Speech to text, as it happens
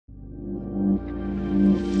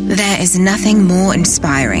is nothing more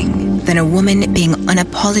inspiring than a woman being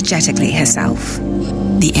unapologetically herself.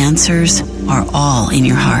 The answers are all in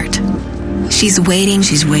your heart. She's waiting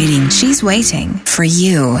for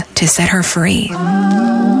you to set her free.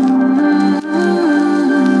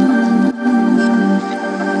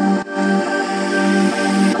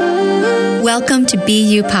 Welcome to Be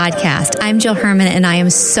You Podcast. I'm Jill Herman, and I am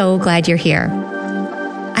so glad you're here.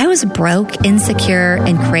 I was broke, insecure,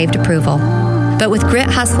 and craved approval. But with grit,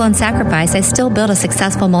 hustle, and sacrifice, I still built a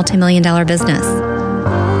successful multi-million-dollar business.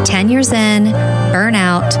 10 years in,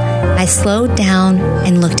 burnout, I slowed down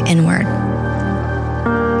and looked inward.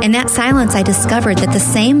 In that silence, I discovered that the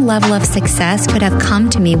same level of success could have come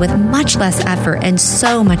to me with much less effort and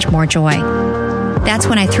so much more joy. That's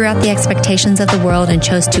when I threw out the expectations of the world and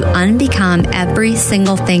chose to unbecome every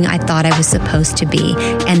single thing I thought I was supposed to be.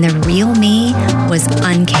 And the real me was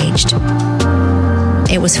uncaged.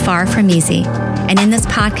 It was far from easy. And in this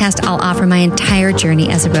podcast, I'll offer my entire journey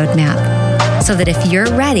as a roadmap so that if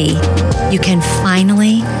you're ready, you can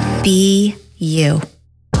finally be you.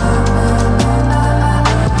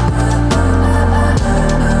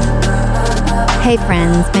 Hey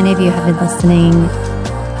friends, many of you have been listening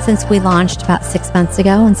since we launched about 6 months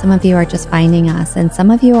ago, and some of you are just finding us, and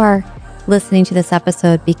some of you are listening to this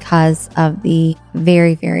episode because of the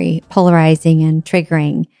very, very polarizing and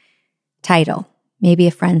triggering title. Maybe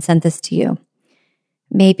a friend sent this to you.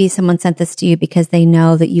 Maybe someone sent this to you because they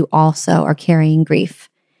know that you also are carrying grief.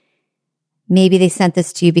 Maybe they sent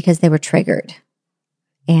this to you because they were triggered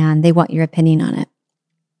and they want your opinion on it.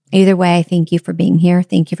 Either way, I thank you for being here.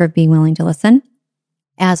 Thank you for being willing to listen.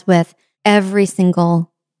 As with every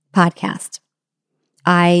single podcast,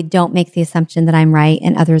 I don't make the assumption that I'm right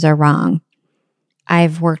and others are wrong.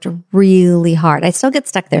 I've worked really hard. I still get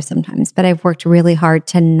stuck there sometimes, but I've worked really hard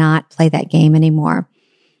to not play that game anymore,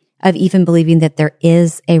 of even believing that there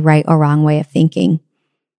is a right or wrong way of thinking.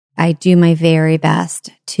 I do my very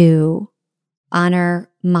best to honor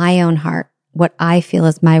my own heart, what I feel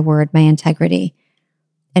is my word, my integrity,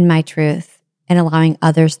 and my truth, and allowing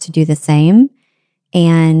others to do the same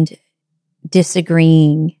and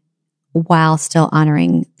disagreeing while still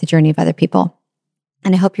honoring the journey of other people.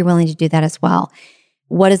 And I hope you're willing to do that as well.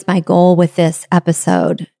 What is my goal with this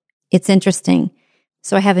episode? It's interesting.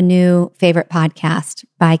 So I have a new favorite podcast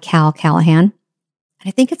by Cal Callahan. And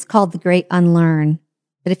I think it's called The Great Unlearn.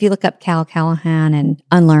 But if you look up Cal Callahan and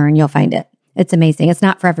Unlearn, you'll find it. It's amazing. It's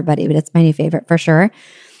not for everybody, but it's my new favorite for sure.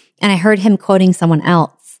 And I heard him quoting someone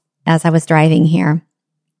else as I was driving here.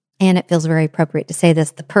 And it feels very appropriate to say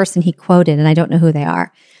this. The person he quoted, and I don't know who they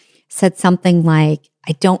are, said something like,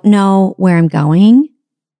 I don't know where I'm going,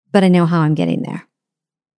 but I know how I'm getting there.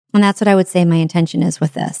 And that's what I would say my intention is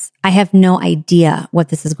with this. I have no idea what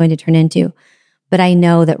this is going to turn into, but I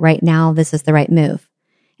know that right now this is the right move.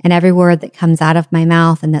 And every word that comes out of my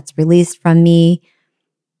mouth and that's released from me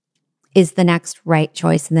is the next right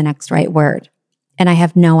choice and the next right word. And I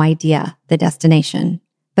have no idea the destination,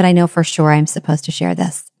 but I know for sure I'm supposed to share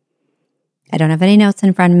this. I don't have any notes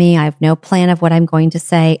in front of me. I have no plan of what I'm going to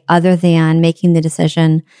say other than making the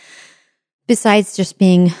decision, besides just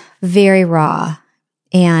being very raw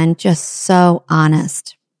and just so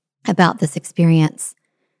honest about this experience.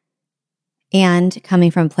 And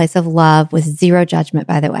coming from a place of love with zero judgment,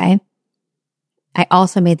 by the way. I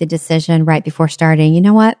also made the decision right before starting, you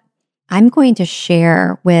know what? I'm going to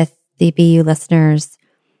share with the BU listeners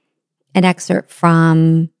an excerpt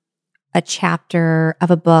from a chapter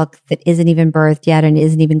of a book that isn't even birthed yet and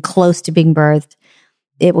isn't even close to being birthed.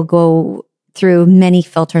 It will go through many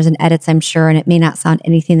filters and edits, I'm sure, and it may not sound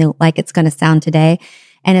anything like it's going to sound today.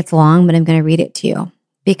 And it's long, but I'm going to read it to you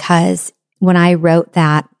because when I wrote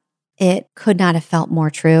that, it could not have felt more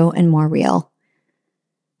true and more real.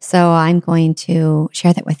 So I'm going to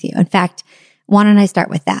share that with you. In fact, why don't I start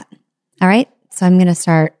with that? All right. So I'm going to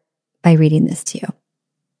start by reading this to you.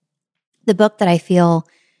 The book that I feel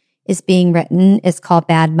is being written is called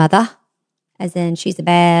Bad Mother, as in she's a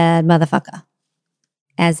bad motherfucker.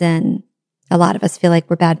 As in a lot of us feel like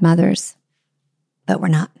we're bad mothers, but we're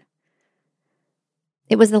not.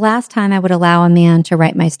 It was the last time I would allow a man to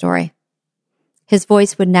write my story. His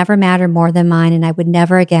voice would never matter more than mine, and I would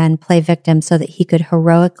never again play victim so that he could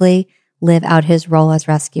heroically live out his role as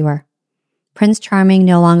rescuer. Prince Charming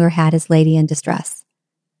no longer had his lady in distress.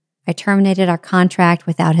 I terminated our contract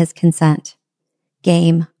without his consent.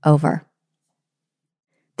 Game over.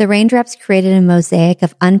 The raindrops created a mosaic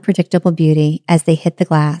of unpredictable beauty as they hit the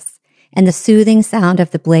glass, and the soothing sound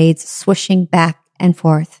of the blades swishing back and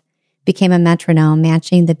forth became a metronome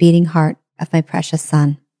matching the beating heart of my precious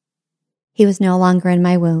son. He was no longer in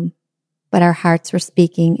my womb, but our hearts were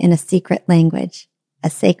speaking in a secret language a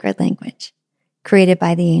sacred language created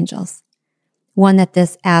by the angels, one that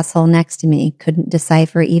this asshole next to me couldn't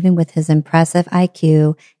decipher even with his impressive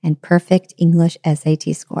IQ and perfect English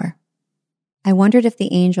SAT score. I wondered if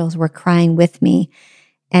the angels were crying with me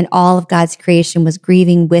and all of God's creation was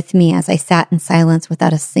grieving with me as I sat in silence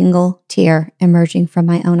without a single tear emerging from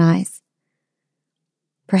my own eyes.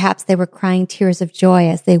 Perhaps they were crying tears of joy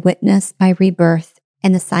as they witnessed my rebirth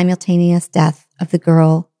and the simultaneous death of the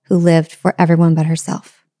girl who lived for everyone but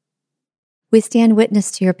herself. We stand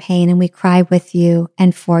witness to your pain and we cry with you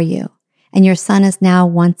and for you, and your son is now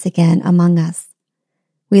once again among us.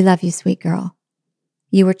 We love you, sweet girl.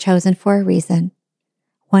 You were chosen for a reason.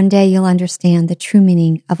 One day you'll understand the true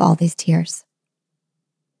meaning of all these tears.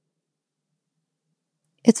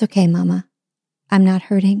 It's okay, Mama. I'm not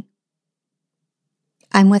hurting.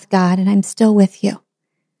 I'm with God and I'm still with you.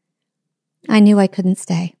 I knew I couldn't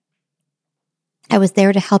stay. I was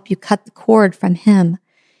there to help you cut the cord from him,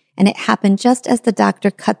 and it happened just as the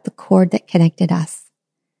doctor cut the cord that connected us.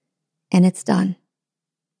 And it's done.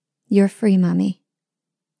 You're free, Mommy.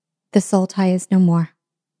 The soul tie is no more.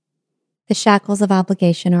 The shackles of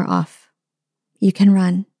obligation are off. You can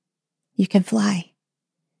run. You can fly.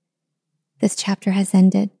 This chapter has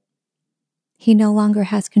ended. He no longer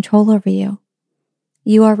has control over you.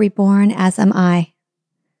 You are reborn, as am I.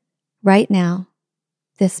 Right now,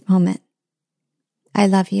 this moment, I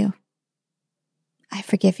love you. I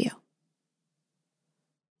forgive you.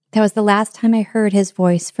 That was the last time I heard his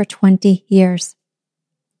voice for 20 years.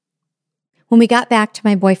 When we got back to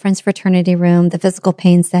my boyfriend's fraternity room, the physical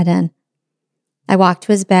pain set in. I walked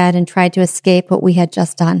to his bed and tried to escape what we had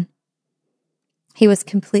just done. He was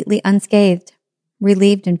completely unscathed,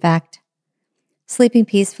 relieved in fact, sleeping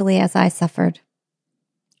peacefully as I suffered.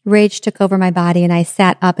 Rage took over my body and I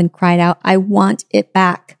sat up and cried out, I want it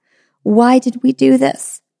back. Why did we do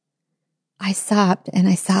this? I sobbed and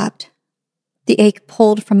I sobbed. The ache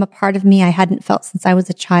pulled from a part of me I hadn't felt since I was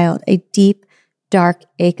a child, a deep, dark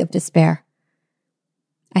ache of despair.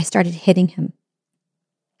 I started hitting him.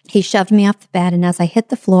 He shoved me off the bed, and as I hit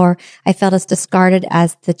the floor, I felt as discarded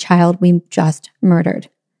as the child we just murdered.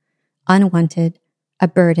 Unwanted, a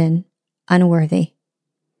burden, unworthy.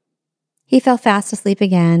 He fell fast asleep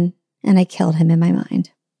again, and I killed him in my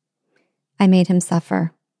mind. I made him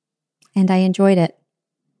suffer, and I enjoyed it.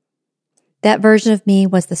 That version of me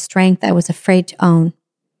was the strength I was afraid to own.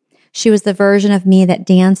 She was the version of me that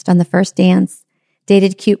danced on the first dance,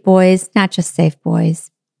 dated cute boys, not just safe boys,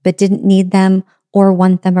 but didn't need them or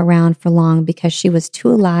want them around for long because she was too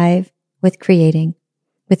alive with creating,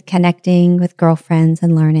 with connecting with girlfriends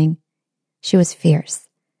and learning. She was fierce,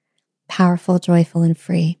 powerful, joyful, and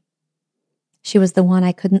free. She was the one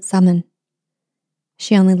I couldn't summon.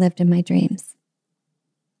 She only lived in my dreams.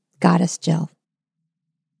 Goddess Jill.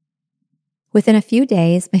 Within a few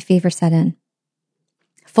days, my fever set in.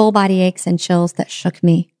 Full body aches and chills that shook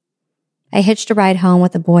me. I hitched a ride home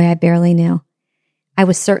with a boy I barely knew. I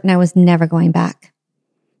was certain I was never going back.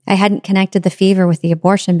 I hadn't connected the fever with the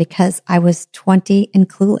abortion because I was 20 and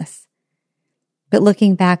clueless. But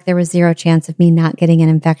looking back, there was zero chance of me not getting an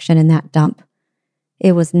infection in that dump.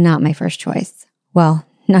 It was not my first choice. Well,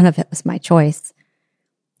 none of it was my choice.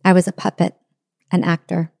 I was a puppet, an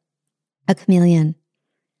actor, a chameleon.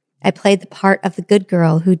 I played the part of the good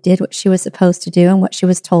girl who did what she was supposed to do and what she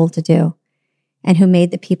was told to do, and who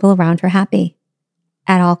made the people around her happy,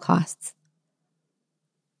 at all costs.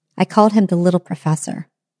 I called him the little professor.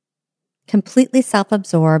 Completely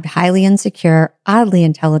self-absorbed, highly insecure, oddly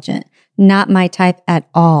intelligent, not my type at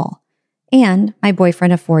all, and my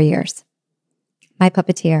boyfriend of 4 years. My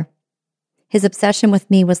puppeteer. His obsession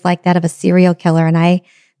with me was like that of a serial killer, and I,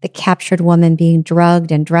 the captured woman being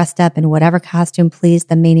drugged and dressed up in whatever costume pleased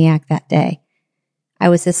the maniac that day. I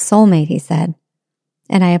was his soulmate, he said,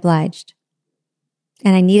 and I obliged.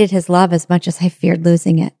 And I needed his love as much as I feared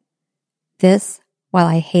losing it. This, while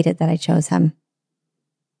I hated that I chose him.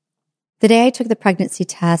 The day I took the pregnancy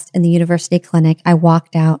test in the university clinic, I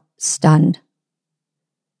walked out stunned.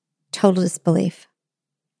 Total disbelief.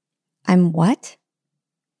 I'm what?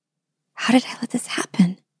 How did I let this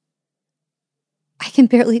happen? I can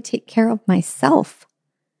barely take care of myself.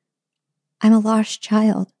 I'm a lost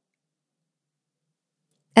child.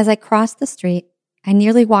 As I crossed the street, I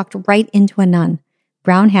nearly walked right into a nun,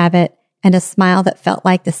 brown habit, and a smile that felt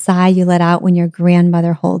like the sigh you let out when your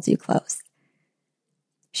grandmother holds you close.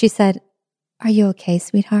 She said, "Are you okay,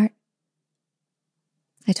 sweetheart?"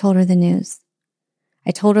 I told her the news.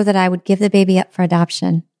 I told her that I would give the baby up for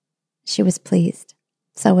adoption. She was pleased.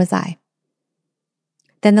 So was I.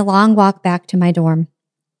 Then the long walk back to my dorm.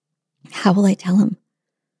 How will I tell him?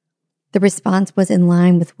 The response was in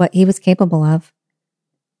line with what he was capable of.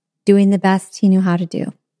 doing the best he knew how to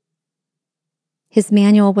do. His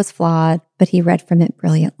manual was flawed, but he read from it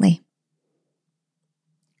brilliantly.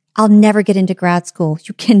 I'll never get into grad school.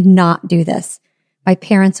 You cannot do this. My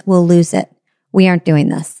parents will lose it. We aren't doing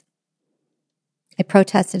this. I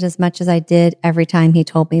protested as much as I did every time he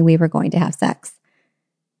told me we were going to have sex.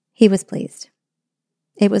 He was pleased.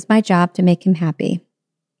 It was my job to make him happy.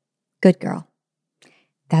 Good girl.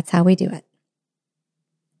 That's how we do it.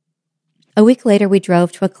 A week later, we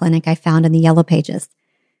drove to a clinic I found in the Yellow Pages.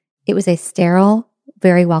 It was a sterile,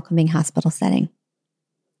 very welcoming hospital setting.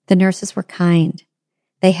 The nurses were kind.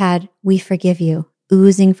 They had "We forgive you"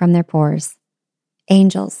 oozing from their pores.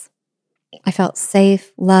 Angels. I felt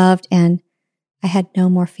safe, loved, and I had no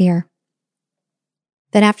more fear.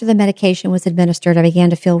 Then after the medication was administered, I began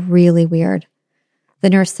to feel really weird. The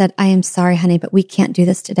nurse said, "I am sorry, honey, but we can't do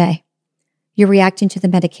this today. You're reacting to the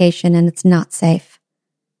medication and it's not safe."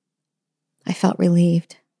 I felt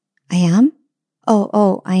relieved. I am?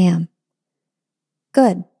 Oh, I am.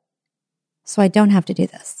 Good. So I don't have to do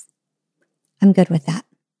this. I'm good with that.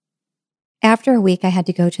 After a week, I had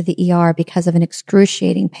to go to the ER because of an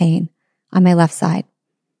excruciating pain on my left side.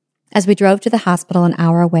 As we drove to the hospital an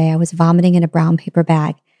hour away, I was vomiting in a brown paper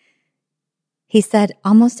bag. He said,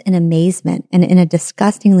 almost in amazement and in a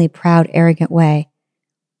disgustingly proud, arrogant way,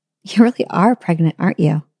 "You really are pregnant, aren't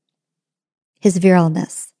you?" His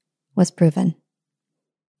virileness was proven.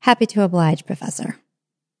 "Happy to oblige, Professor."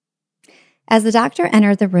 As the doctor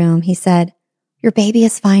entered the room, he said, "Your baby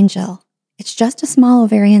is fine, Jill. It's just a small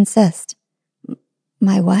ovarian cyst."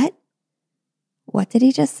 My what? What did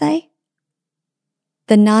he just say?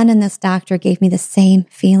 The nun and this doctor gave me the same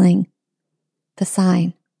feeling. The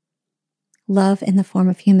sign. Love in the form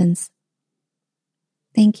of humans.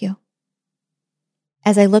 Thank you.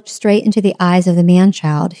 As I looked straight into the eyes of the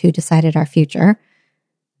man-child who decided our future,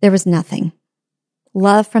 there was nothing.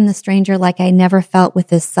 Love from the stranger like I never felt with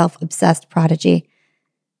this self-obsessed prodigy.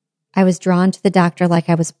 I was drawn to the doctor like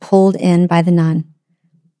I was pulled in by the nun.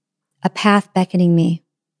 A path beckoning me.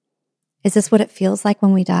 Is this what it feels like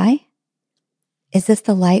when we die? Is this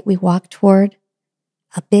the light we walk toward?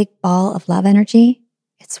 A big ball of love energy?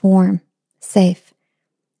 It's warm, safe.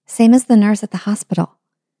 Same as the nurse at the hospital.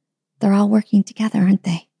 They're all working together, aren't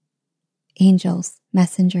they? Angels,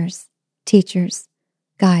 messengers, teachers,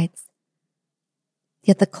 guides.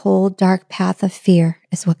 Yet the cold, dark path of fear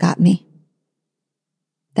is what got me.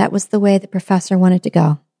 That was the way the professor wanted to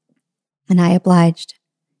go, and I obliged,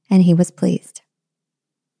 and he was pleased.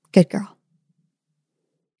 Good girl.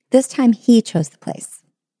 This time he chose the place.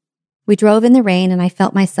 We drove in the rain, and I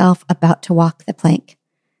felt myself about to walk the plank.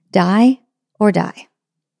 Die or die?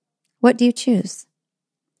 What do you choose?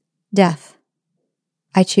 Death.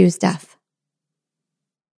 I choose death.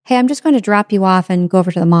 Hey, I'm just going to drop you off and go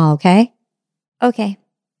over to the mall, okay? Okay.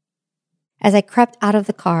 As I crept out of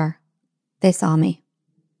the car, they saw me.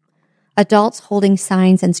 Adults holding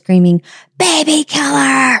signs and screaming, "Baby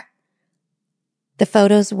killer!" The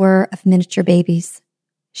photos were of miniature babies,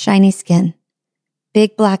 shiny skin,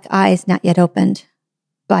 big black eyes not yet opened,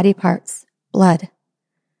 body parts, blood.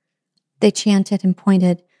 They chanted and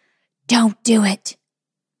pointed, "Don't do it."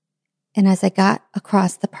 And as I got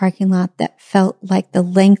across the parking lot that felt like the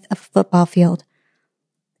length of a football field,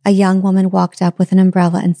 a young woman walked up with an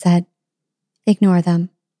umbrella and said, "Ignore them.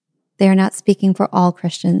 They are not speaking for all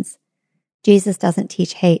Christians. Jesus doesn't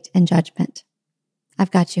teach hate and judgment. I've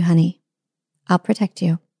got you, honey. I'll protect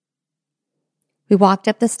you." We walked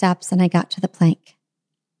up the steps and I got to the plank.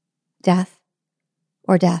 Death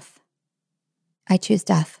or death? I choose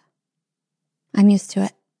death. I'm used to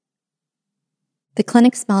it. The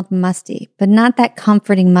clinic smelled musty, but not that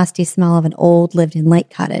comforting musty smell of an old lived-in lake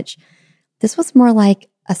cottage. This was more like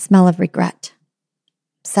a smell of regret,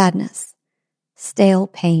 sadness, stale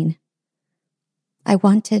pain. I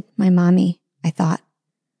wanted my mommy, I thought.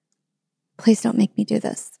 Please don't make me do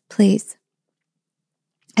this, please.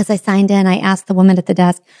 As I signed in, I asked the woman at the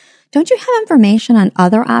desk, "Don't you have information on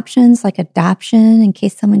other options like adoption in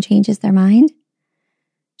case someone changes their mind?"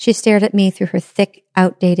 She stared at me through her thick,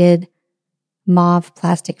 outdated, mauve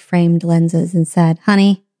plastic-framed lenses and said,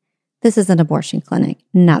 "Honey, this is an abortion clinic,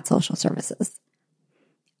 not social services."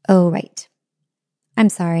 Oh, right. I'm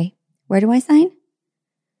sorry. Where do I sign?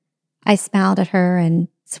 I smiled at her and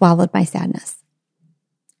swallowed my sadness.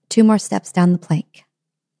 2 more steps down the plank.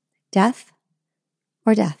 Death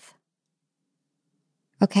or death?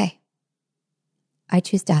 Okay. I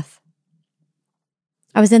choose death.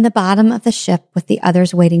 I was in the bottom of the ship with the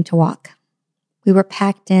others waiting to walk. We were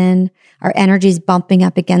packed in, our energies bumping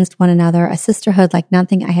up against one another, a sisterhood like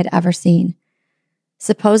nothing I had ever seen.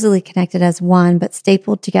 Supposedly connected as one, but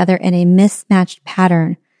stapled together in a mismatched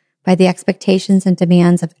pattern by the expectations and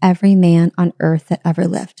demands of every man on earth that ever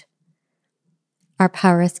lived. Our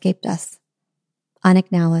power escaped us,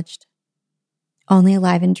 unacknowledged, only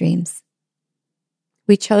alive in dreams.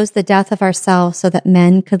 We chose the death of ourselves so that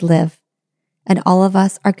men could live, and all of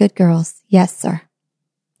us are good girls. Yes, sir.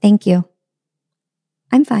 Thank you.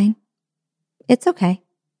 I'm fine. It's okay.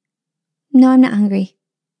 No, I'm not hungry.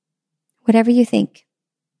 Whatever you think.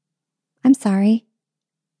 I'm sorry.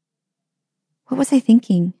 What was I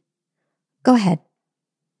thinking? Go ahead.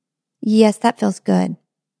 Yes, that feels good.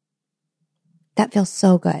 That feels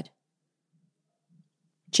so good.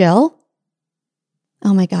 Jill?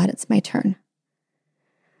 Oh my God, it's my turn.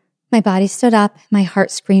 My body stood up. My heart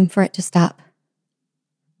screamed for it to stop.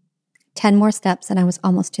 10 more steps and I was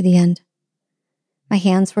almost to the end. My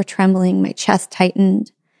hands were trembling, my chest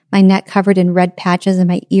tightened, my neck covered in red patches and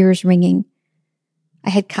my ears ringing. I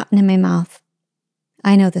had cotton in my mouth.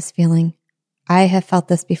 I know this feeling. I have felt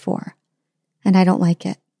this before, and I don't like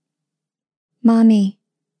it. Mommy.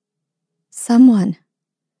 Someone.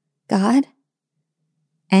 God?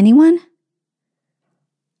 Anyone?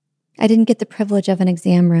 I didn't get the privilege of an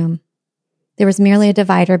exam room. There was merely a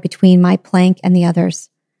divider between my plank and the others.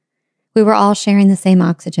 We were all sharing the same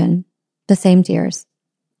oxygen, the same tears.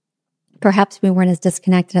 Perhaps we weren't as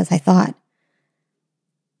disconnected as I thought.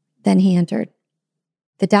 Then he entered.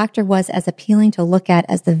 The doctor was as appealing to look at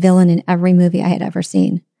as the villain in every movie I had ever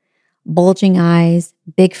seen. Bulging eyes,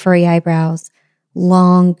 big furry eyebrows,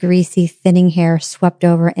 long, greasy, thinning hair swept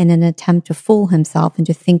over in an attempt to fool himself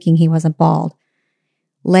into thinking he wasn't bald.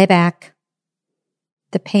 Lay back.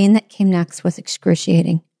 The pain that came next was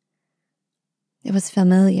excruciating. It was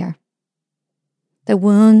familiar. The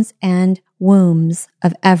wounds and wombs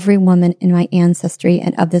of every woman in my ancestry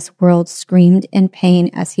and of this world screamed in pain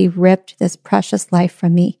as he ripped this precious life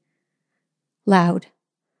from me. Loud,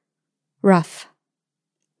 rough,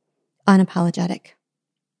 unapologetic.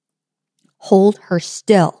 Hold her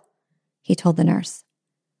still, he told the nurse.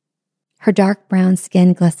 Her dark brown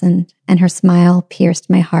skin glistened and her smile pierced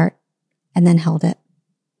my heart and then held it.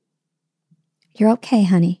 You're okay,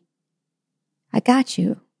 honey. I got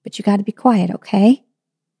you, but you got to be quiet, okay?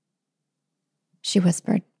 She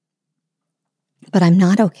whispered. But I'm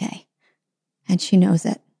not okay, and she knows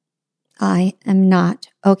it. I am not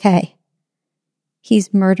okay.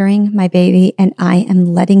 He's murdering my baby, and I am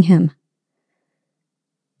letting him.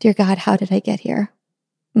 Dear God, how did I get here?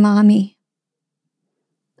 Mommy.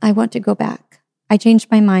 I want to go back. I changed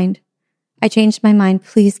my mind.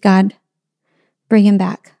 Please, God, bring him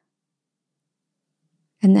back.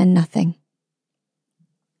 And then nothing.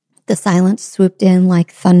 The silence swooped in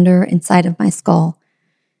like thunder inside of my skull,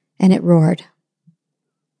 and it roared.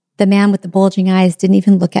 The man with the bulging eyes didn't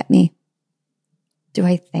even look at me. Do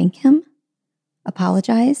I thank him?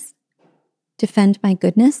 Apologize? Defend my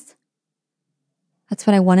goodness? That's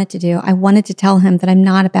what I wanted to do. I wanted to tell him that I'm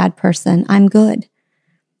not a bad person. I'm good.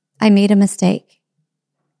 I made a mistake.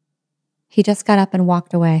 He just got up and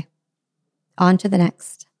walked away. On to the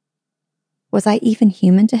next. Was I even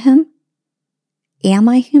human to him? Am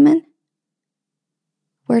I human?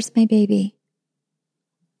 Where's my baby?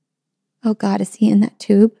 Oh God, is he in that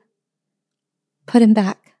tube? Put him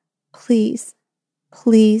back. Please,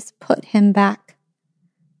 please put him back.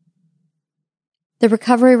 The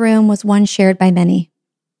recovery room was one shared by many,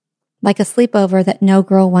 like a sleepover that no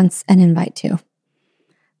girl wants an invite to.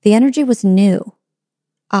 The energy was new,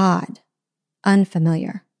 odd,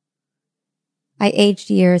 unfamiliar. I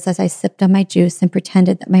aged years as I sipped on my juice and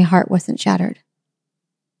pretended that my heart wasn't shattered.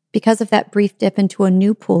 Because of that brief dip into a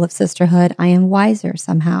new pool of sisterhood, I am wiser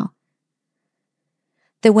somehow.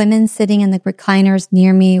 The women sitting in the recliners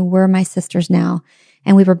near me were my sisters now,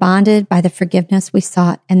 and we were bonded by the forgiveness we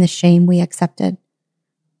sought and the shame we accepted.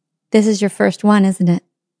 This is your first one, isn't it?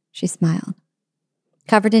 She smiled.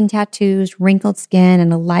 Covered in tattoos, wrinkled skin,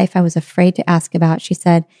 and a life I was afraid to ask about, she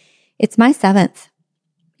said, It's my 7th.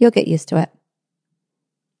 You'll get used to it.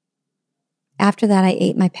 After that, I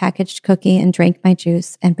ate my packaged cookie and drank my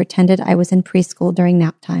juice and pretended I was in preschool during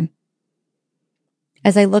nap time.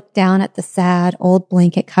 As I looked down at the sad old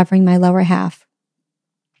blanket covering my lower half,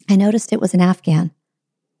 I noticed it was an Afghan.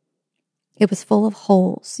 It was full of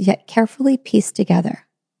holes, yet carefully pieced together,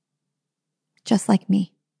 just like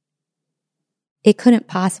me. It couldn't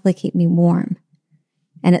possibly keep me warm,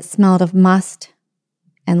 and it smelled of must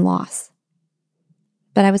and loss.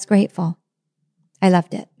 But I was grateful. I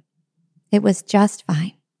loved it. It was just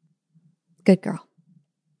fine. Good girl.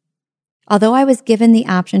 Although I was given the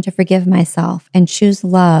option to forgive myself and choose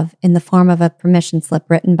love in the form of a permission slip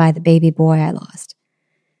written by the baby boy I lost,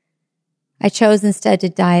 I chose instead to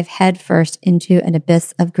dive headfirst into an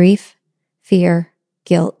abyss of grief, fear,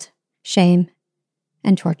 guilt, shame,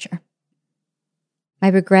 and torture. My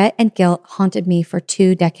regret and guilt haunted me for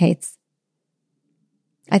 2 decades.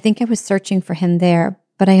 I think I was searching for him there,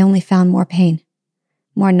 but I only found more pain,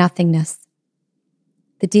 more nothingness.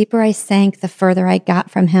 The deeper I sank, the further I got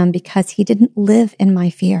from him because he didn't live in my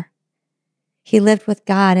fear. He lived with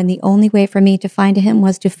God, and the only way for me to find him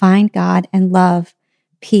was to find God and love,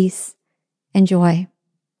 peace, and joy.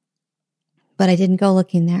 But I didn't go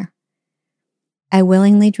looking there. I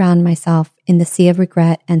willingly drowned myself in the sea of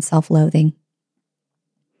regret and self-loathing.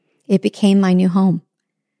 It became my new home.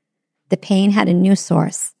 The pain had a new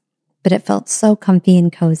source, but it felt so comfy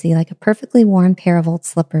and cozy, like a perfectly warm pair of old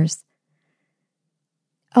slippers.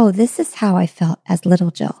 Oh, this is how I felt as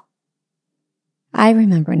little Jill. I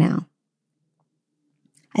remember now.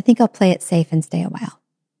 I think I'll play it safe and stay a while.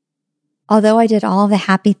 Although I did all the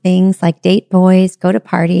happy things like date boys, go to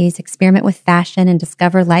parties, experiment with fashion, and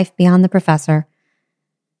discover life beyond the professor,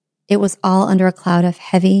 it was all under a cloud of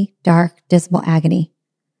heavy, dark, dismal agony.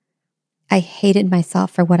 I hated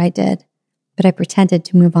myself for what I did, but I pretended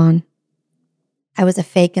to move on. I was a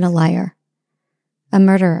fake and a liar, a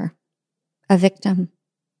murderer, a victim,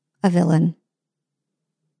 a villain.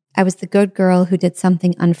 I was the good girl who did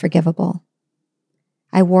something unforgivable.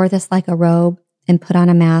 I wore this like a robe and put on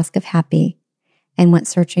a mask of happy and went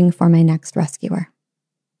searching for my next rescuer.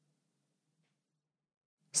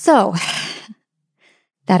 So,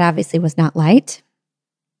 that obviously was not light.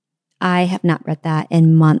 I have not read that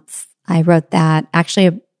in months. I wrote that actually,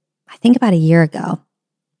 I think about a year ago.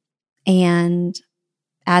 And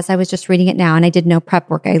as I was just reading it now, and I did no prep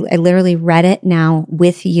work, I literally read it now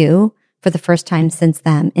with you for the first time since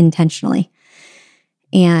then, intentionally.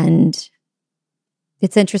 And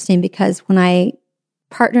it's interesting because when I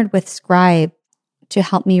partnered with Scribe to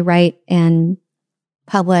help me write and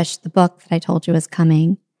publish the book that I told you was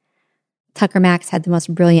coming, Tucker Max had the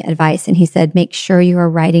most brilliant advice. And he said, make sure you are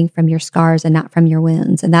writing from your scars and not from your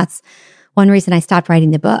wounds. And that's one reason I stopped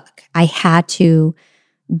writing the book. I had to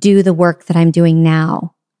do the work that I'm doing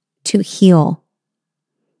now to heal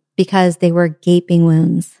because they were gaping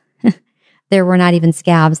wounds. There were not even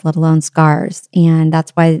scabs, let alone scars. And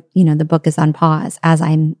that's why, the book is on pause as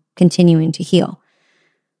I'm continuing to heal.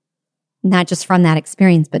 Not just from that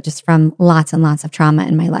experience, but just from lots and lots of trauma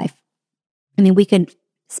in my life. I mean, we could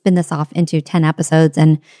spin this off into 10 episodes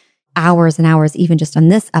and hours even just on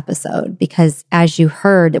this episode, because as you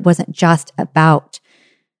heard, it wasn't just about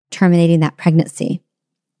terminating that pregnancy.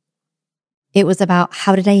 It was about,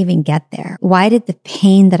 how did I even get there? Why did the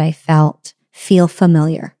pain that I felt feel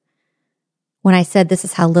familiar? When I said this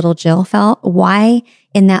is how little Jill felt, why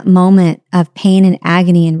in that moment of pain and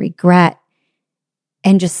agony and regret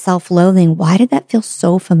and just self-loathing, why did that feel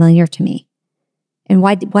so familiar to me? And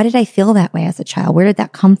why did I feel that way as a child? Where did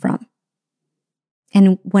that come from?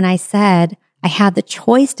 And when I said I had the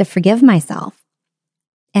choice to forgive myself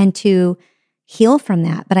and to heal from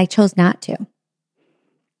that, but I chose not to.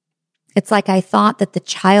 It's like I thought that the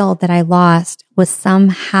child that I lost was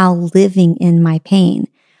somehow living in my pain.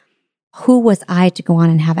 Who was I to go on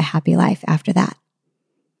and have a happy life after that?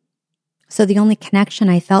 So the only connection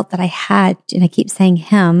I felt that I had, and I keep saying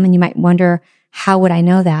him, and you might wonder, how would I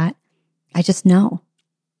know that? I just know.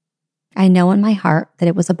 I know in my heart that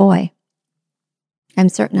it was a boy. I'm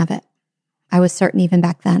certain of it. I was certain even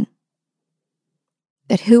back then.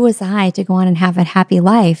 But who was I to go on and have a happy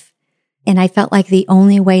life? And I felt like the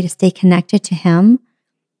only way to stay connected to him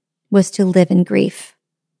was to live in grief.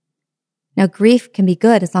 Now, grief can be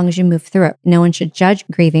good as long as you move through it. No one should judge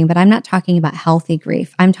grieving, but I'm not talking about healthy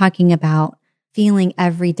grief. I'm talking about feeling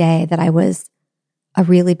every day that I was a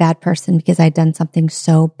really bad person because I'd done something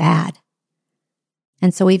so bad.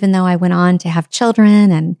 And so even though I went on to have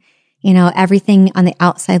children and, everything on the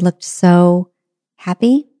outside looked so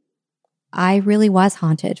happy, I really was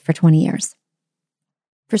haunted for 20 years.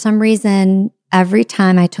 For some reason, every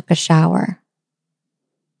time I took a shower,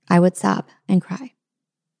 I would sob and cry.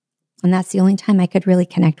 And that's the only time I could really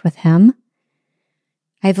connect with him.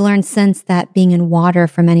 I've learned since that being in water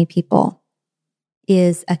for many people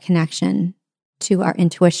is a connection to our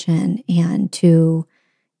intuition and to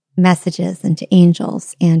messages and to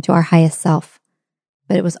angels and to our highest self.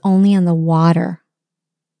 But it was only in the water.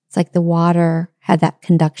 It's like the water had that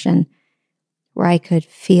conduction where I could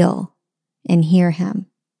feel and hear him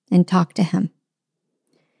and talk to him.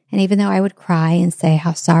 And even though I would cry and say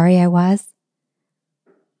how sorry I was,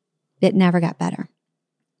 it never got better.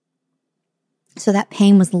 So that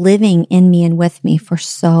pain was living in me and with me for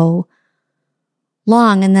so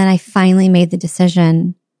long. And then I finally made the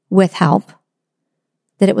decision with help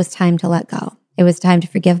that it was time to let go. It was time to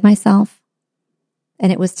forgive myself.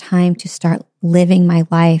 And it was time to start living my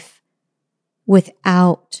life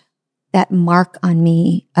without that mark on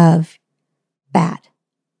me of bad.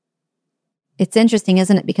 It's interesting,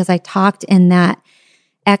 isn't it? Because I talked in that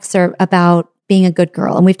excerpt about being a good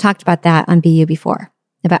girl. And we've talked about that on BU before,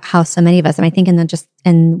 about how so many of us, and I think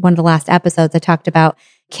in one of the last episodes, I talked about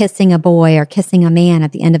kissing a boy or kissing a man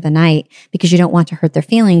at the end of the night because you don't want to hurt their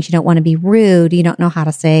feelings. You don't want to be rude. You don't know how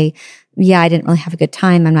to say, yeah, I didn't really have a good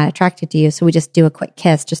time. I'm not attracted to you. So we just do a quick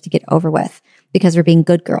kiss just to get over with because we're being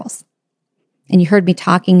good girls. And you heard me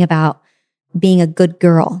talking about being a good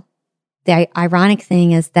girl. The ironic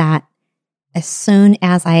thing is that as soon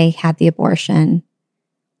as I had the abortion,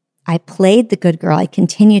 I played the good girl. I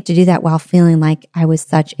continued to do that while feeling like I was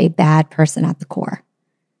such a bad person at the core.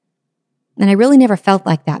 And I really never felt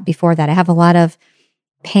like that before that. I have a lot of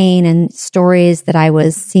pain and stories that I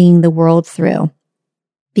was seeing the world through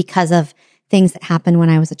because of things that happened when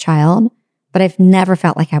I was a child, but I've never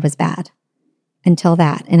felt like I was bad until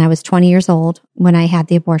that. And I was 20 years old when I had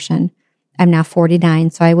the abortion. I'm now 49.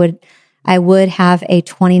 So I would have a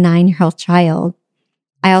 29-year-old child.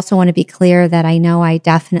 I also want to be clear that I know it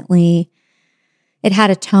had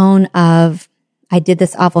a tone of, I did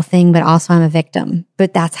this awful thing, but also I'm a victim.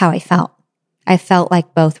 But that's how I felt. I felt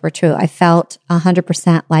like both were true. I felt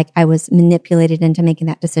 100% like I was manipulated into making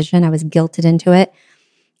that decision. I was guilted into it.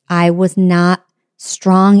 I was not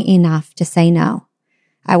strong enough to say no.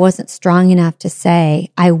 I wasn't strong enough to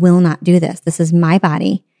say, I will not do this. This is my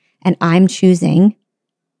body, and I'm choosing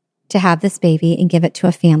to have this baby and give it to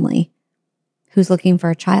a family who's looking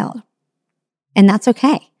for a child. And that's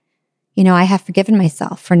okay. I have forgiven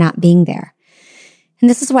myself for not being there. And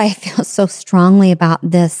this is why I feel so strongly about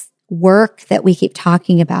this work that we keep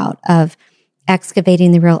talking about of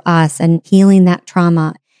excavating the real us and healing that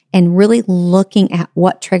trauma and really looking at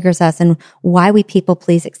what triggers us and why we people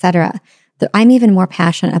please, etc. I'm even more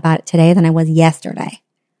passionate about it today than I was yesterday.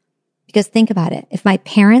 Because think about it. If my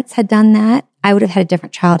parents had done that, I would have had a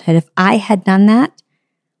different childhood. If I had done that,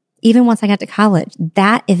 even once I got to college,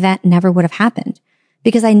 that event never would have happened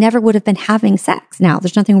because I never would have been having sex. Now,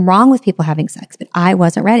 there's nothing wrong with people having sex, but I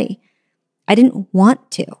wasn't ready. I didn't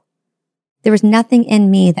want to. There was nothing in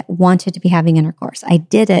me that wanted to be having intercourse. I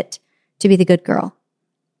did it to be the good girl,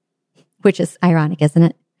 which is ironic, isn't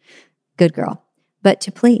it? Good girl, but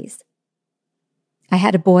to please. I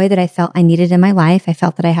had a boy that I felt I needed in my life. I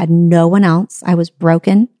felt that I had no one else. I was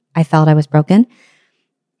broken. I felt I was broken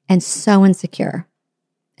and so insecure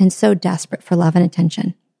and so desperate for love and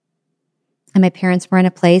attention. And my parents were in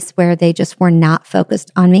a place where they just were not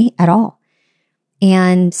focused on me at all.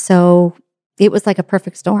 And so it was like a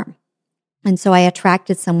perfect storm. And so I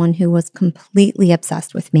attracted someone who was completely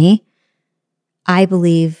obsessed with me, I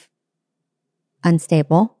believe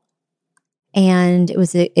unstable. And it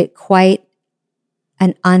was quite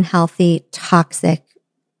an unhealthy, toxic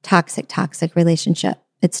relationship.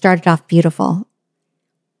 It started off beautiful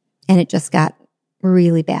and it just got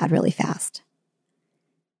really bad really fast.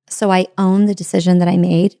 So I own the decision that I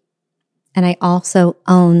made. And I also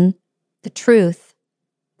own the truth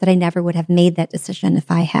that I never would have made that decision if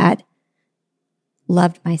I had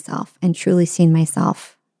loved myself and truly seen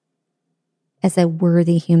myself as a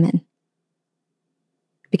worthy human.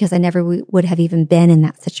 Because I never would have even been in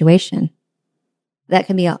that situation. That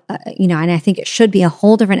can be, and I think it should be a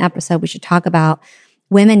whole different episode. We should talk about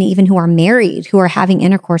women even who are married, who are having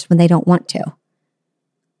intercourse when they don't want to.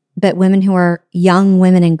 But women who are young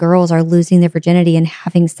women and girls are losing their virginity and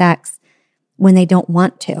having sex when they don't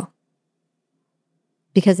want to.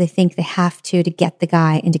 Because they think they have to get the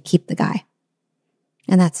guy and to keep the guy.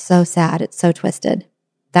 And that's so sad. It's so twisted.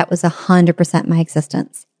 That was 100% my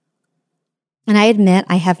existence. And I admit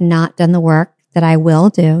I have not done the work that I will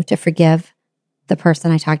do to forgive the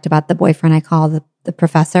person I talked about, the boyfriend I call the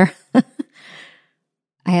professor.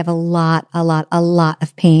 I have a lot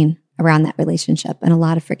of pain around that relationship and a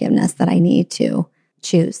lot of forgiveness that I need to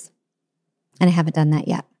choose. And I haven't done that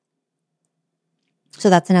yet. So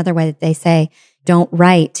that's another way that they say, don't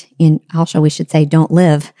write we should say, don't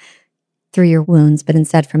live through your wounds, but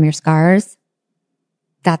instead from your scars.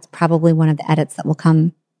 That's probably one of the edits that will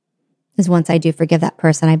come is once I do forgive that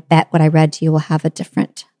person, I bet what I read to you will have a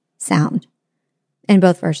different sound. And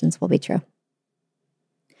both versions will be true.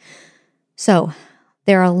 So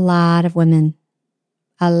there are a lot of women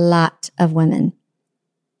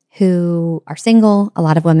who are single, a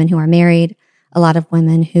lot of women who are married, a lot of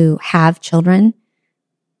women who have children,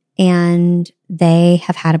 and they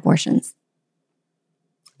have had abortions.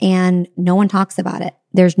 And no one talks about it.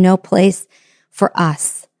 There's no place for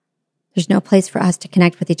us. There's no place for us to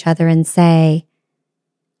connect with each other and say,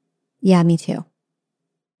 yeah, me too.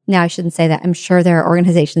 Now, I shouldn't say that. I'm sure there are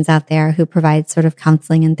organizations out there who provide sort of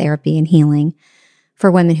counseling and therapy and healing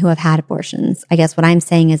for women who have had abortions. I guess what I'm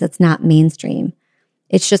saying is it's not mainstream.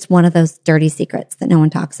 It's just one of those dirty secrets that no one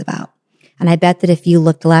talks about. And I bet that if you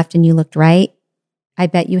looked left and you looked right, I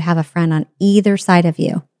bet you have a friend on either side of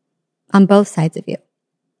you, on both sides of you,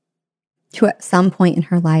 who at some point in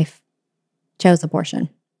her life chose abortion.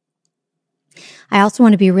 I also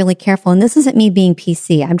want to be really careful, and this isn't me being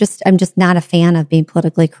PC. I'm just not a fan of being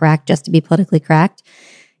politically correct just to be politically correct.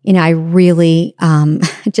 You know, I really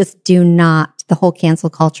just do not, the whole cancel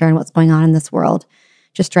culture and what's going on in this world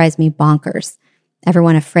just drives me bonkers.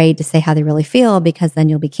 Everyone afraid to say how they really feel because then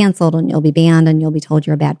you'll be canceled and you'll be banned and you'll be told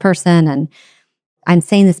you're a bad person. And I'm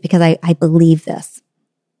saying this because I believe this.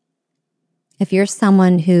 If you're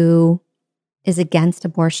someone who is against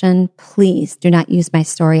abortion, please do not use my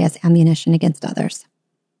story as ammunition against others.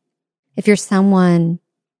 If you're someone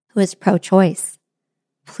who is pro-choice,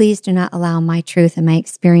 please do not allow my truth and my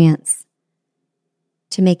experience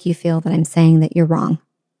to make you feel that I'm saying that you're wrong.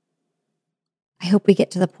 I hope we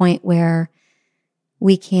get to the point where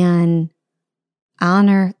we can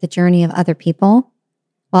honor the journey of other people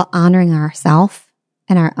while honoring ourselves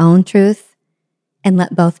and our own truth, and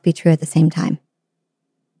let both be true at the same time.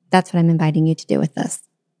 That's what I'm inviting you to do with this.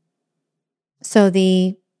 So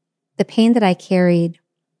the pain that I carried,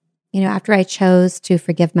 you know, after I chose to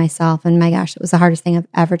forgive myself, and my gosh, it was the hardest thing I've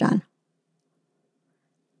ever done.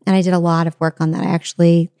 And I did a lot of work on that. I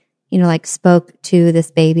actually, you know, like spoke to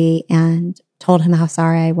this baby and told him how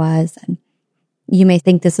sorry I was. And you may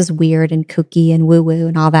think this is weird and kooky and woo-woo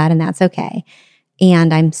and all that, and that's okay.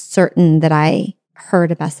 And I'm certain that I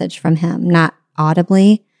heard a message from him, not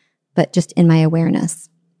audibly, but just in my awareness.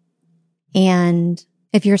 And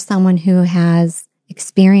if you're someone who has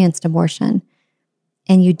experienced abortion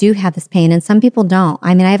and you do have this pain, and some people don't.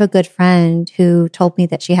 I mean, I have a good friend who told me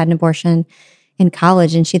that she had an abortion in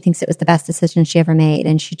college and she thinks it was the best decision she ever made.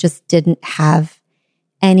 And she just didn't have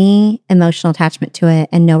any emotional attachment to it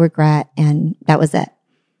and no regret. And that was it.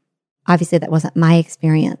 Obviously, that wasn't my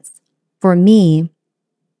experience. For me,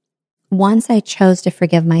 once I chose to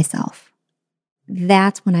forgive myself,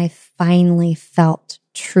 that's when I finally felt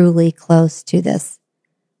truly close to this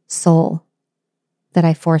soul that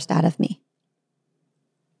I forced out of me.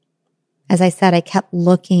 As I said, I kept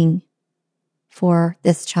looking for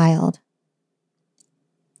this child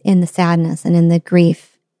in the sadness and in the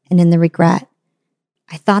grief and in the regret.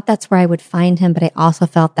 I thought that's where I would find him, but I also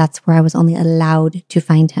felt that's where I was only allowed to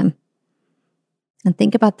find him. And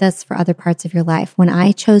think about this for other parts of your life. When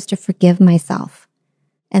I chose to forgive myself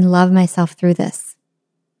and love myself through this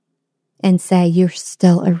and say, you're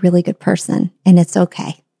still a really good person and it's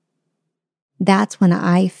okay. That's when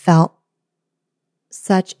I felt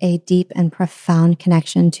such a deep and profound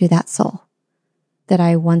connection to that soul that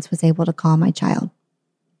I once was able to call my child.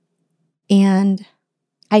 And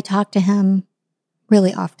I talked to him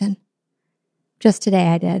really often. Just today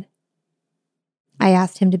I did. I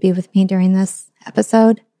asked him to be with me during this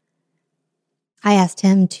episode. I asked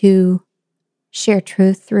him to share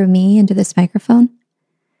truth through me into this microphone.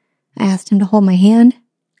 I asked him to hold my hand.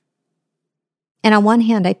 And on one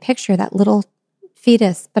hand, I picture that little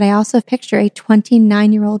fetus, but I also picture a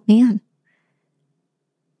 29-year-old man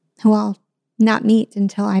who I'll not meet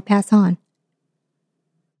until I pass on.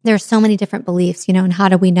 There are so many different beliefs, you know, and how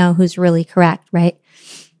do we know who's really correct, right?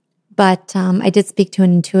 But I did speak to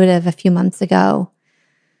an intuitive a few months ago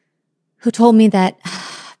who told me that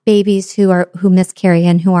babies who miscarry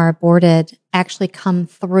and who are aborted actually come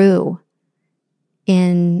through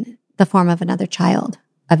in the form of another child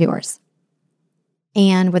of yours.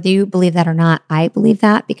 And whether you believe that or not, I believe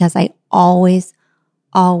that because I always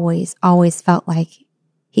felt like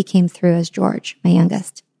he came through as George, my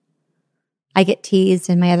youngest. I get teased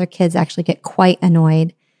and my other kids actually get quite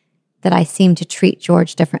annoyed that I seem to treat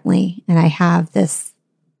George differently. And I have this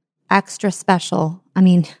extra special, I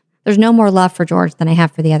mean, there's no more love for George than I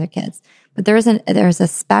have for the other kids. But there's a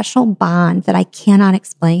special bond that I cannot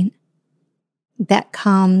explain that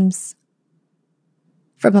comes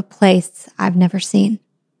from a place I've never seen.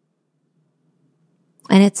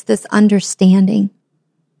 And it's this understanding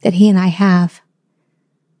that he and I have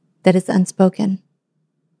that is unspoken.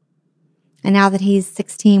 And now that he's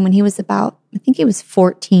 16, when he was about, I think he was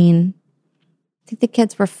 14, I think the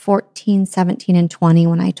kids were 14, 17, and 20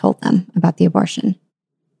 when I told them about the abortion.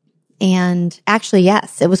 And actually,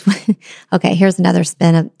 yes, it was, okay, here's another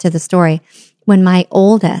spin to the story. When my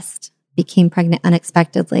oldest became pregnant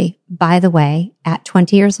unexpectedly, by the way, at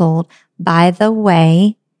 20 years old, by the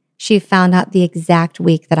way, she found out the exact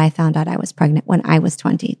week that I found out I was pregnant when I was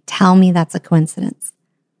 20. Tell me that's a coincidence.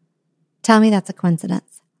 Tell me that's a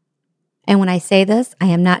coincidence. And when I say this, I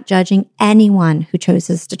am not judging anyone who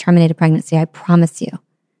chooses to terminate a pregnancy. I promise you,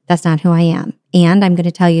 that's not who I am. And I'm going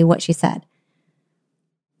to tell you what she said.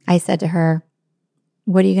 I said to her,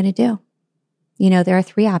 what are you going to do? You know, there are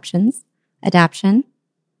 3 options: adoption,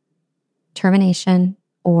 termination,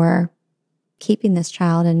 or keeping this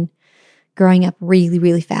child and growing up really,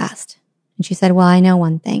 really fast. And she said, well, I know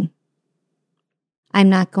one thing. I'm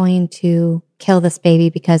not going to kill this baby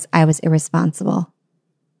because I was irresponsible.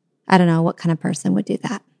 I don't know what kind of person would do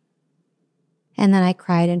that. And then I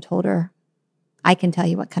cried and told her, I can tell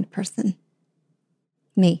you what kind of person.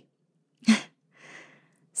 Me.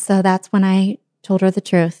 So that's when I told her the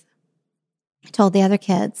truth. I told the other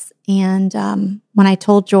kids. And when I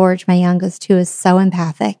told George, my youngest, who is so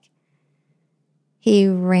empathic, he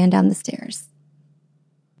ran down the stairs.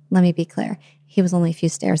 Let me be clear. He was only a few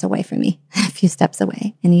stairs away from me, a few steps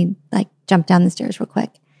away. And he jumped down the stairs real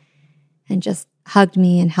quick and just hugged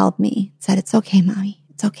me and held me. Said, it's okay, Mommy.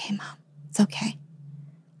 It's okay, Mom. It's okay.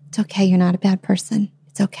 It's okay. You're not a bad person.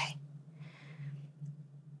 It's okay.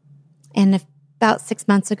 And about 6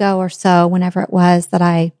 months ago or so, whenever it was that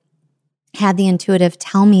I had the intuitive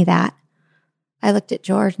tell me that, I looked at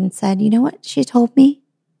George and said, you know what she told me?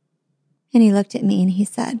 And he looked at me and he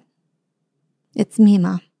said, it's me,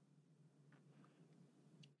 Mom.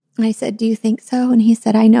 And I said, do you think so? And he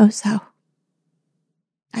said, I know so.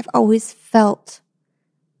 I've always felt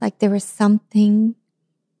like there was something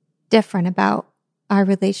different about our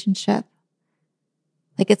relationship.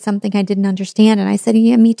 Like it's something I didn't understand. And I said,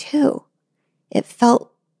 yeah, me too. It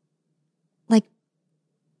felt like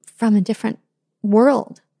from a different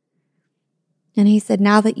world. And he said,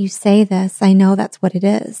 now that you say this, I know that's what it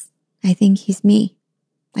is. I think he's me.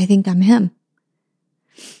 I think I'm him.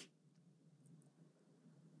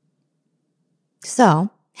 So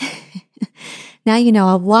now you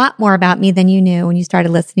know a lot more about me than you knew when you started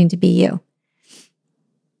listening to Be You.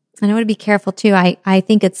 And I want to be careful too. I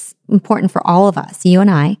think it's important for all of us, you and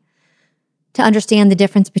I, to understand the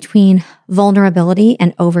difference between vulnerability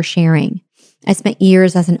and oversharing. I spent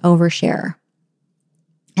years as an oversharer.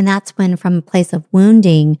 And that's when, from a place of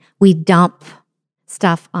wounding, we dump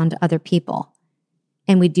stuff onto other people.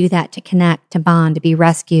 And we do that to connect, to bond, to be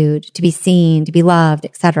rescued, to be seen, to be loved,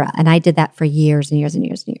 etc. And I did that for years and years and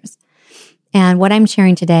years and years. And what I'm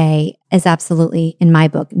sharing today is absolutely, in my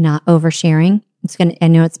book, not oversharing. I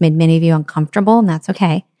know it's made many of you uncomfortable, and that's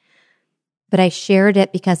okay. But I shared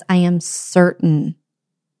it because I am certain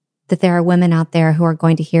that there are women out there who are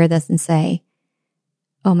going to hear this and say,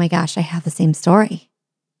 oh my gosh, I have the same story.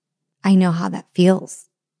 I know how that feels.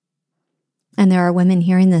 And there are women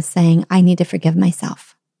hearing this saying, I need to forgive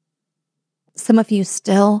myself. Some of you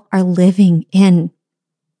still are living in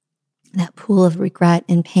that pool of regret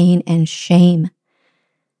and pain and shame.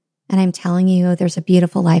 And I'm telling you, there's a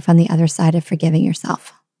beautiful life on the other side of forgiving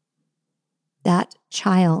yourself. That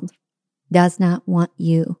child does not want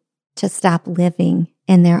you to stop living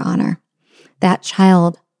in their honor. That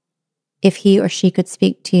child, if he or she could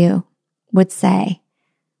speak to you, would say,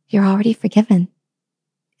 you're already forgiven.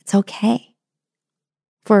 It's okay.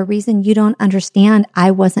 For a reason you don't understand,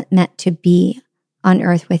 I wasn't meant to be on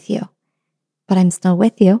earth with you, but I'm still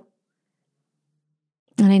with you.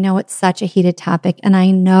 And I know it's such a heated topic, and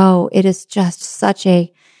I know it is just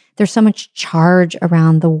there's so much charge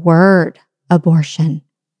around the word abortion.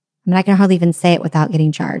 I mean, I can hardly even say it without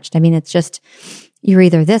getting charged. I mean, it's just, you're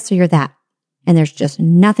either this or you're that. And there's just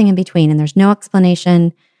nothing in between. And there's no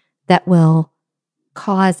explanation that will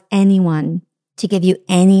cause anyone to give you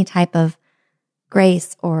any type of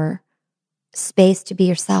grace or space to be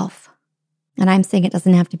yourself. And I'm saying it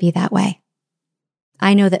doesn't have to be that way.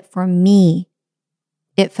 I know that for me,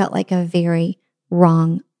 it felt like a very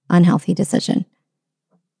wrong, unhealthy decision.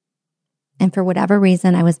 And for whatever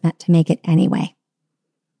reason, I was meant to make it anyway.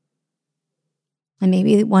 And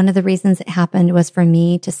maybe one of the reasons it happened was for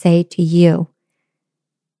me to say to you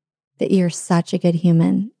that you're such a good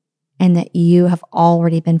human and that you have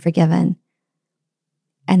already been forgiven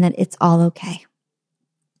and that it's all okay.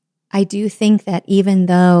 I do think that even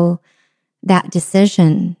though that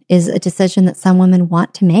decision is a decision that some women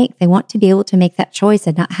want to make, they want to be able to make that choice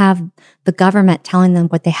and not have the government telling them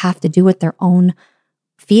what they have to do with their own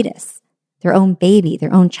fetus, their own baby,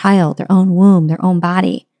 their own child, their own womb, their own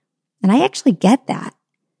body. And I actually get that.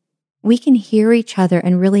 We can hear each other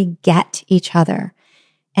and really get each other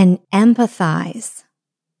and empathize,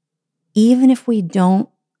 even if we don't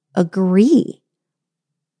agree.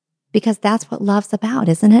 Because that's what love's about,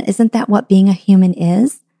 isn't it? Isn't that what being a human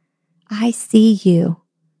is? I see you.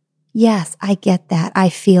 Yes, I get that. I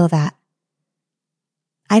feel that.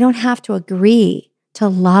 I don't have to agree to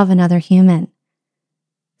love another human.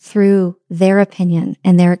 through their opinion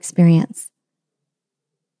and their experience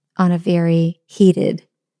on a very heated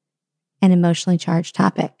and emotionally charged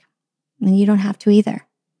topic. And you don't have to either.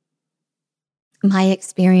 My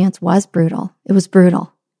experience was brutal. It was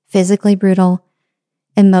brutal, physically brutal,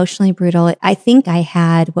 emotionally brutal. I think I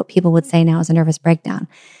had what people would say now is a nervous breakdown.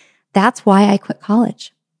 That's why I quit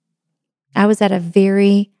college. I was at a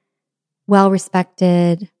very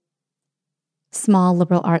well-respected, small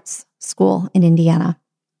liberal arts school in Indiana.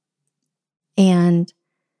 And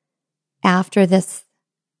after this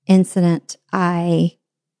incident, I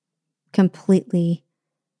completely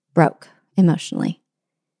broke emotionally.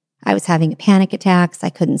 I was having panic attacks. I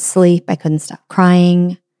couldn't sleep. I couldn't stop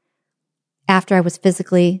crying. After I was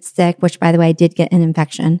physically sick, which by the way, I did get an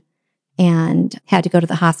infection and had to go to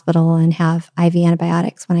the hospital and have IV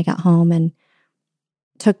antibiotics when I got home, and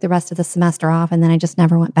took the rest of the semester off. And then I just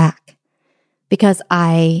never went back because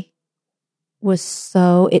I was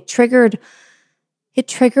so, it triggered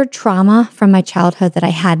trauma from my childhood that I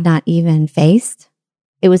had not even faced.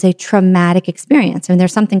 It was a traumatic experience. I mean,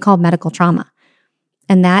 there's something called medical trauma.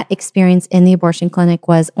 And that experience in the abortion clinic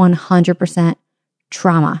was 100%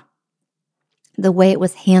 trauma. The way it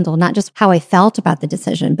was handled, not just how I felt about the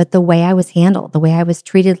decision, but the way I was handled, the way I was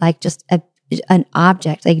treated like just an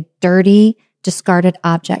object, a dirty, discarded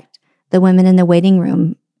object. The women in the waiting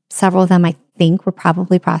room, several of them I think were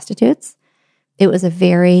probably prostitutes. It was a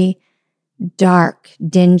very dark,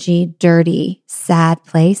 dingy, dirty, sad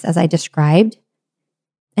place, as I described.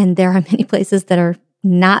 And there are many places that are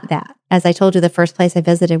not that. As I told you, the first place I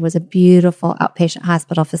visited was a beautiful outpatient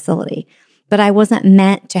hospital facility. But I wasn't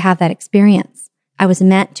meant to have that experience. I was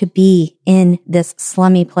meant to be in this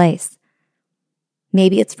slummy place.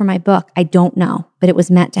 Maybe it's for my book. I don't know, but it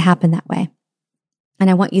was meant to happen that way. And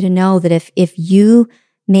I want you to know that if you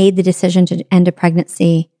made the decision to end a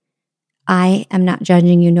pregnancy, I am not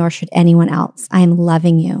judging you, nor should anyone else. I am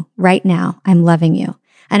loving you right now. I'm loving you.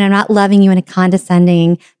 And I'm not loving you in a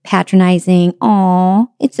condescending, patronizing,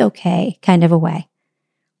 "Oh, it's okay" kind of a way.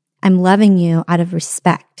 I'm loving you out of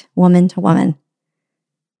respect, woman to woman.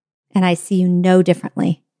 And I see you no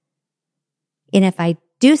differently. And if I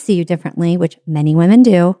do see you differently, which many women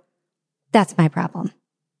do, that's my problem.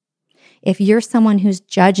 If you're someone who's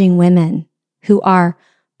judging women who are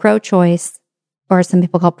pro-choice, or some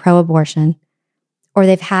people call pro-abortion, or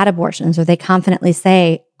they've had abortions, or they confidently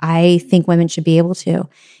say, "I think women should be able to,"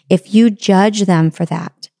 if you judge them for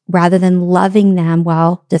that, rather than loving them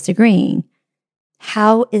while disagreeing,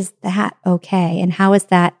 how is that okay? And how is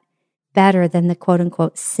that better than the quote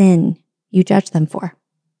unquote sin you judge them for?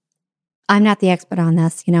 I'm not the expert on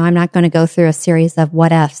this. I'm not going to go through a series of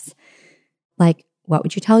what ifs. Like, what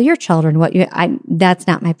would you tell your children? That's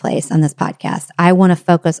not my place on this podcast. I want to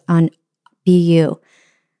focus on be you.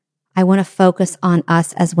 I want to focus on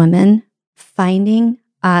us as women, finding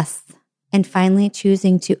us and finally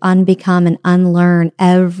choosing to unbecome and unlearn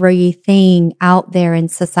everything out there in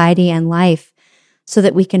society and life so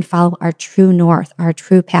that we can follow our true north, our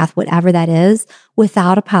true path, whatever that is,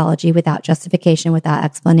 without apology, without justification, without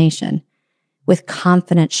explanation, with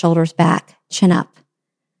confidence, shoulders back, chin up.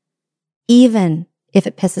 Even if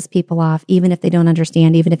it pisses people off, even if they don't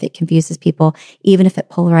understand, even if it confuses people, even if it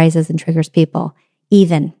polarizes and triggers people,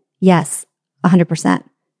 even, yes, 100%.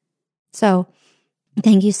 So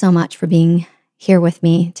thank you so much for being here with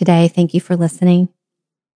me today. Thank you for listening.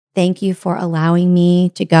 Thank you for allowing me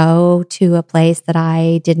to go to a place that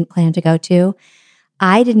I didn't plan to go to.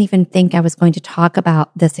 I didn't even think I was going to talk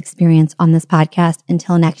about this experience on this podcast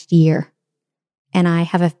until next year. And I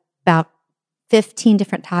have about 15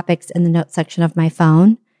 different topics in the notes section of my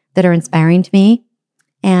phone that are inspiring to me.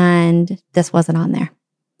 And this wasn't on there.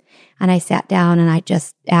 And I sat down and I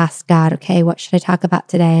just asked God, okay, what should I talk about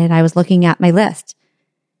today? And I was looking at my list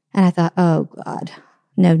and I thought, oh God,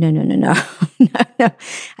 no, no,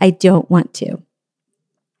 I don't want to.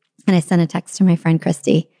 And I sent a text to my friend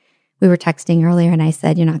Christy. We were texting earlier and I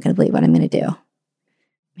said, you're not going to believe what I'm going to do.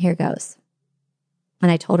 Here goes. And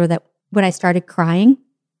I told her that when I started crying,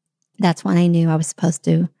 that's when I knew I was supposed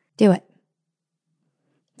to do it.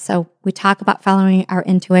 So we talk about following our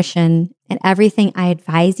intuition and everything I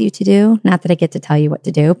advise you to do. Not that I get to tell you what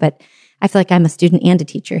to do, but I feel like I'm a student and a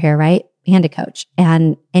teacher here, right? And a coach.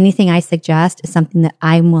 And anything I suggest is something that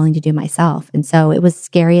I'm willing to do myself. And so it was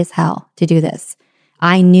scary as hell to do this.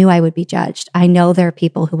 I knew I would be judged. I know there are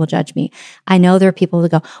people who will judge me. I know there are people who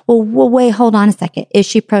go, well, wait, hold on a second. Is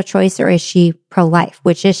she pro-choice or is she pro-life?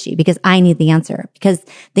 Which is she? Because I need the answer, because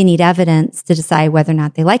they need evidence to decide whether or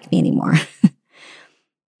not they like me anymore.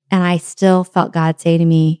 And I still felt God say to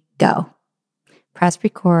me, go, press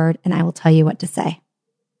record, and I will tell you what to say.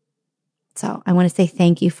 So I want to say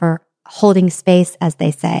thank you for holding space, as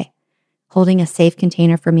they say, holding a safe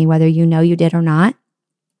container for me, whether you know you did or not,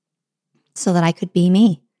 so that I could be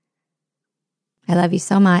me. I love you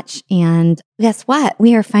so much. And guess what?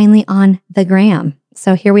 We are finally on the gram.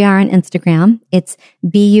 So here we are on Instagram. It's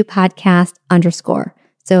BU podcast _.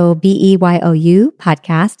 So BEYOU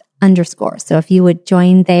podcast _. So if you would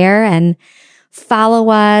join there and follow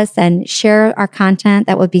us and share our content,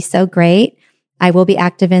 that would be so great. I will be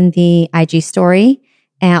active in the IG story.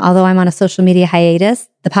 And although I'm on a social media hiatus,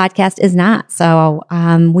 the podcast is not. So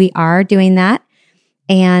we are doing that.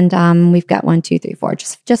 And we've got 1, 2, 3, 4,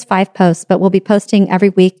 just 5 posts, but we'll be posting every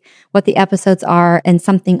week what the episodes are and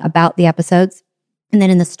something about the episodes. And then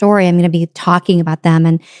in the story, I'm going to be talking about them.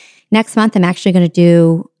 And next month, I'm actually going to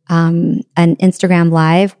do an Instagram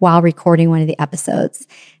live while recording one of the episodes.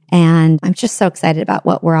 And I'm just so excited about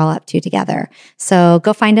what we're all up to together. So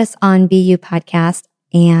go find us on BU Podcast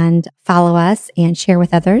and follow us and share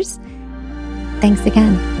with others. Thanks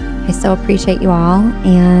again. I so appreciate you all.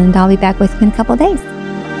 And I'll be back with you in a couple of days.